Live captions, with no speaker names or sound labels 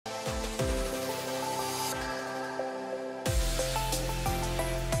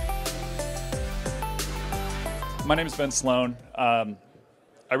My name is Ben Sloan. I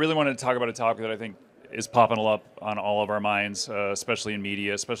really wanted to talk about a topic that I think is popping up on all of our minds, especially in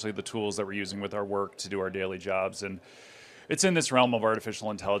media, especially the tools that we're using with our work to do our daily jobs. And it's in this realm of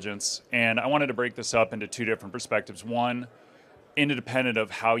artificial intelligence. And I wanted to break this up into two different perspectives. One, independent of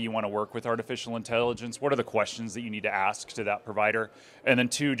how you want to work with artificial intelligence, what are the questions that you need to ask to that provider? And then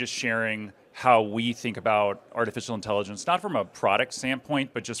two, just sharing how we think about artificial intelligence, not from a product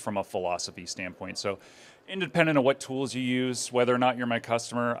standpoint, but just from a philosophy standpoint. So independent of what tools you use, whether or not you're my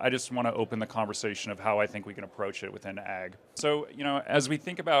customer, I just want to open the conversation of how I think we can approach it within ag. So, as we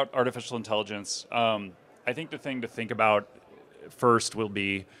think about artificial intelligence, I think the thing to think about first will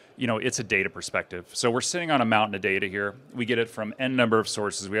be, it's a data perspective. So we're sitting on a mountain of data here. We get it from N number of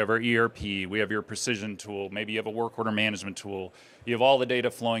sources. We have our ERP, we have your precision tool, maybe you have a work order management tool. You have all the data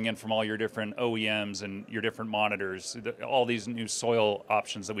flowing in from all your different OEMs and your different monitors, all these new soil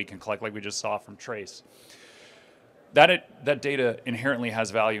options that we can collect like we just saw from Trace. That data inherently has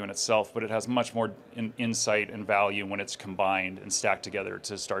value in itself, but it has much more insight and value when it's combined and stacked together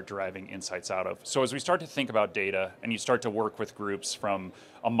to start deriving insights out of. So as we start to think about data and you start to work with groups from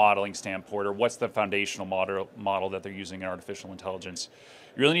a modeling standpoint, or what's the foundational model that they're using in artificial intelligence,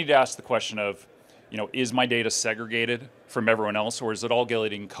 you really need to ask the question of, is my data segregated from everyone else, or is it all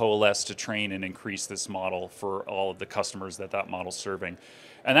getting coalesced to train and increase this model for all of the customers that model's serving?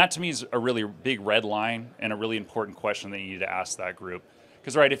 And that to me is a really big red line and a really important question that you need to ask that group.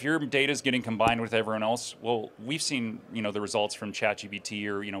 Because if your data is getting combined with everyone else, well, we've seen, the results from ChatGPT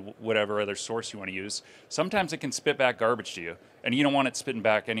or, whatever other source you want to use. Sometimes it can spit back garbage to you, and you don't want it spitting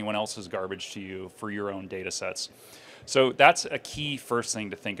back anyone else's garbage to you for your own data sets. So that's a key first thing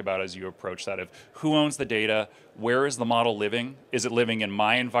to think about as you approach that of who owns the data, where is the model living? Is it living in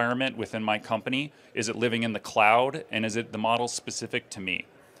my environment within my company? Is it living in the cloud? And is it the model specific to me?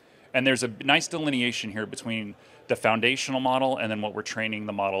 And there's a nice delineation here between the foundational model and then what we're training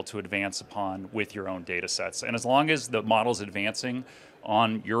the model to advance upon with your own data sets. And as long as the model's advancing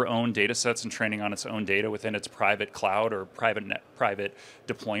on your own data sets and training on its own data within its private cloud or private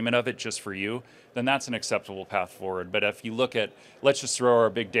deployment of it just for you, then that's an acceptable path forward. But if you look at, let's just throw our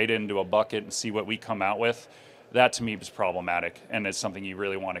big data into a bucket and see what we come out with, that to me is problematic, and it's something you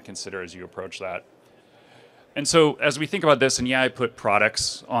really want to consider as you approach that. And so as we think about this, and I put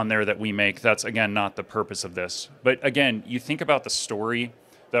products on there that we make, that's again not the purpose of this. But again, you think about the story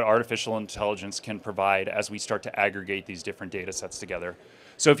that artificial intelligence can provide as we start to aggregate these different data sets together.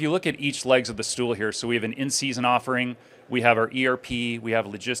 So if you look at each legs of the stool here, so we have an in-season offering, we have our ERP, we have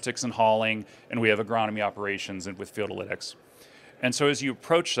logistics and hauling, and we have agronomy operations and with field analytics. And so as you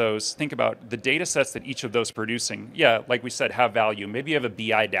approach those, think about the data sets that each of those producing, like we said, have value. Maybe you have a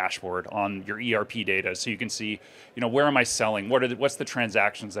BI dashboard on your ERP data so you can see, where am I selling? What's the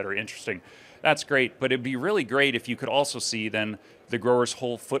transactions that are interesting? That's great, but it'd be really great if you could also see then the grower's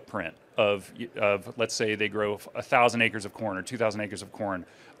whole footprint of let's say they grow 1,000 acres of corn or 2,000 acres of corn.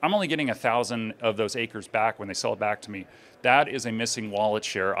 I'm only getting 1,000 of those acres back when they sell it back to me. That is a missing wallet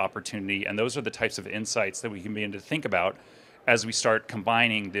share opportunity, and those are the types of insights that we can begin to think about as we start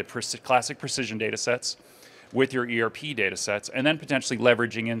combining the classic precision data sets with your ERP data sets, and then potentially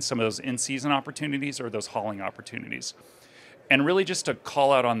leveraging in some of those in-season opportunities or those hauling opportunities. And really just to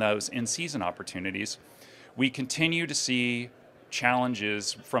call out on those in-season opportunities, we continue to see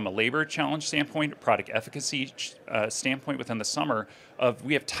challenges from a labor challenge standpoint, product efficacy standpoint within the summer of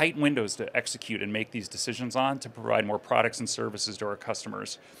we have tight windows to execute and make these decisions on to provide more products and services to our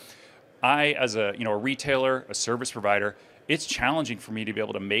customers. I, as a retailer, a service provider, it's challenging for me to be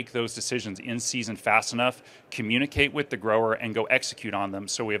able to make those decisions in season fast enough, communicate with the grower, and go execute on them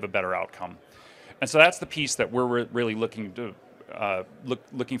so we have a better outcome. And so that's the piece that we're really looking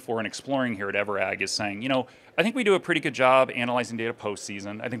for and exploring here at EverAg is saying, I think we do a pretty good job analyzing data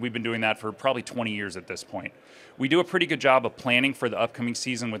post-season. I think we've been doing that for probably 20 years at this point. We do a pretty good job of planning for the upcoming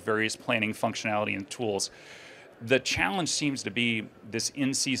season with various planning functionality and tools. The challenge seems to be this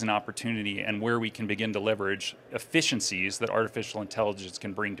in-season opportunity and where we can begin to leverage efficiencies that artificial intelligence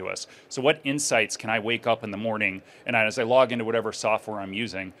can bring to us. So what insights can I wake up in the morning and as I log into whatever software I'm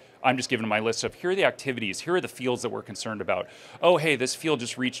using, I'm just giving my list of here are the activities, here are the fields that we're concerned about. Oh, hey, this field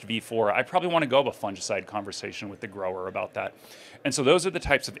just reached V4. I probably want to go have a fungicide conversation with the grower about that. And so those are the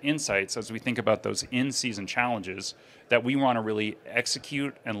types of insights as we think about those in-season challenges that we want to really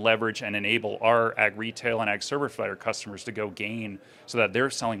execute and leverage and enable our ag retail and ag service provider customers to go gain so that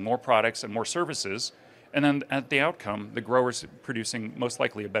they're selling more products and more services. And then at the outcome, the grower's producing most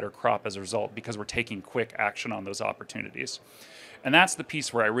likely a better crop as a result because we're taking quick action on those opportunities. And that's the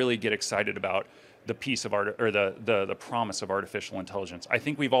piece where I really get excited about the piece of art, or the promise of artificial intelligence. I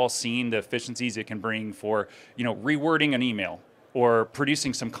think we've all seen the efficiencies it can bring for, rewording an email or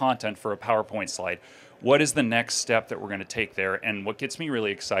producing some content for a PowerPoint slide. What is the next step that we're going to take there? And what gets me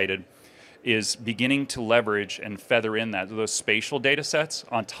really excited is beginning to leverage and feather in those spatial data sets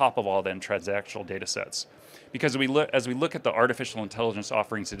on top of all the transactional data sets. Because as we look at the artificial intelligence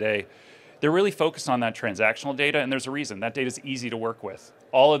offerings today, they're really focused on that transactional data, and there's a reason. That data is easy to work with.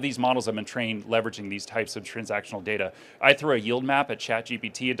 All of these models have been trained leveraging these types of transactional data. I throw a yield map at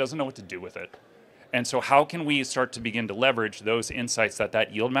ChatGPT, it doesn't know what to do with it. And so how can we start to begin to leverage those insights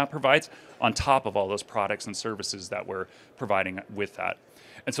that yield map provides on top of all those products and services that we're providing with that?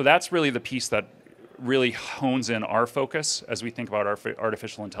 And so that's really the piece that really hones in our focus as we think about our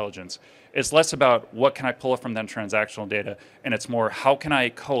artificial intelligence. It's less about what can I pull from that transactional data, and it's more how can I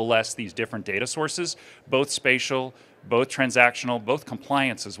coalesce these different data sources, both spatial, both transactional, both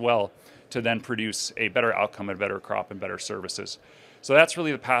compliance as well, to then produce a better outcome, a better crop, and better services. So that's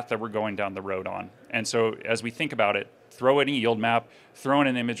really the path that we're going down the road on. And so as we think about it, throw in a yield map, throw in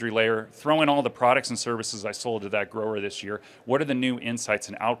an imagery layer, throw in all the products and services I sold to that grower this year. What are the new insights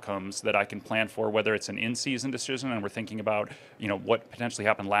and outcomes that I can plan for, whether it's an in-season decision and we're thinking about, what potentially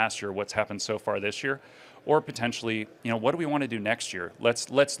happened last year, what's happened so far this year, or potentially, what do we want to do next year?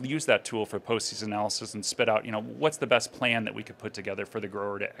 Let's use that tool for post-season analysis and spit out, what's the best plan that we could put together for the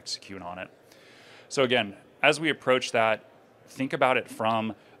grower to execute on it. So again, as we approach that, think about it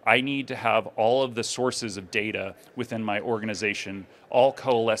from, I need to have all of the sources of data within my organization all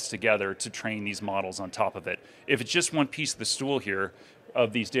coalesce together to train these models on top of it. If it's just one piece of the stool here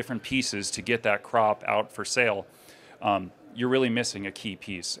of these different pieces to get that crop out for sale, you're really missing a key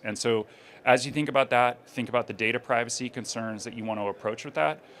piece. And so as you think about that, think about the data privacy concerns that you want to approach with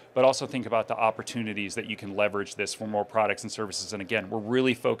that, but also think about the opportunities that you can leverage this for more products and services. And again, we're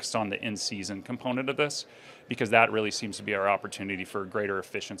really focused on the in-season component of this, because that really seems to be our opportunity for greater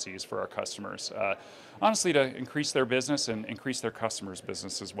efficiencies for our customers. Honestly, to increase their business and increase their customers'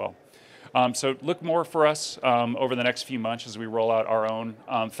 business as well. So look more for us over the next few months as we roll out our own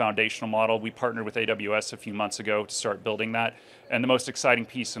foundational model. We partnered with AWS a few months ago to start building that. And the most exciting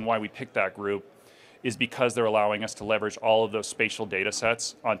piece and why we picked that group is because they're allowing us to leverage all of those spatial data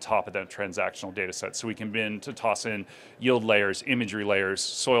sets on top of that transactional data set. So we can begin to toss in yield layers, imagery layers,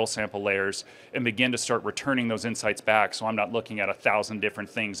 soil sample layers, and begin to start returning those insights back, so I'm not looking at 1,000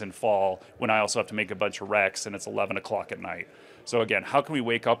 different things in fall when I also have to make a bunch of recs and it's 11 o'clock at night. So again, how can we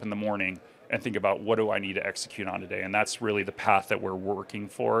wake up in the morning and think about what do I need to execute on today? And that's really the path that we're working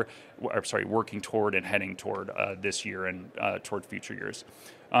toward and heading toward this year and toward future years.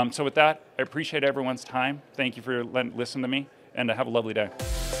 So with that, I appreciate everyone's time. Thank you for listening to me, and have a lovely day.